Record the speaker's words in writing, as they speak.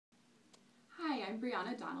I'm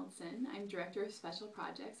Brianna Donaldson. I'm Director of Special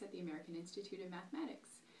Projects at the American Institute of Mathematics.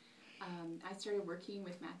 I started working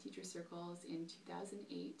with math teacher circles in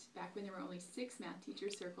 2008, back when there were only 6 math teacher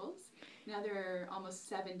circles. Now there are almost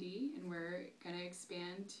 70, and we're going to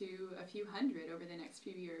expand to a few hundred over the next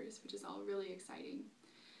few years, which is all really exciting.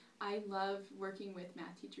 I love working with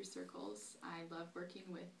math teacher circles. I love working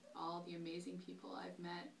with all the amazing people I've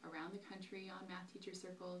met around the country on math teacher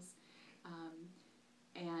circles.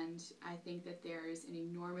 And I think that there's an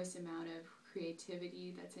enormous amount of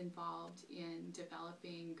creativity that's involved in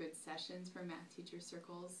developing good sessions for math teacher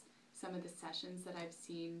circles. Some of the sessions that I've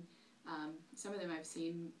seen, some of them I've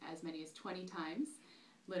seen as many as 20 times,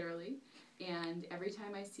 literally. And every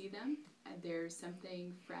time I see them, there's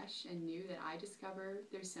something fresh and new that I discover.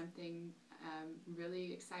 There's something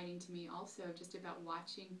really exciting to me also just about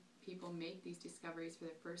watching people make these discoveries for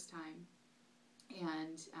the first time.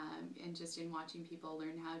 And just in watching people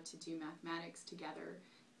learn how to do mathematics together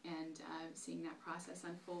and seeing that process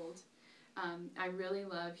unfold. I really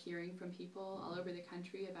love hearing from people all over the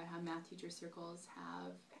country about how math teacher circles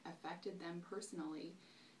have affected them personally.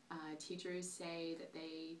 Teachers say that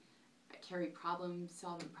they carry problem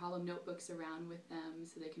notebooks around with them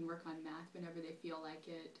so they can work on math whenever they feel like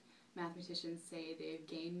it. Mathematicians say they've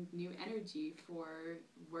gained new energy for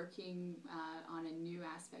working on a new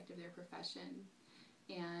aspect of their profession.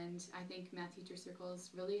 And I think math teacher circles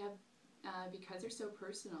really have, because they're so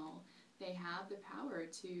personal, they have the power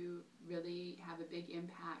to really have a big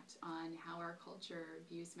impact on how our culture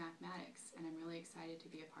views mathematics, and I'm really excited to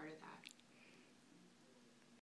be a part of that.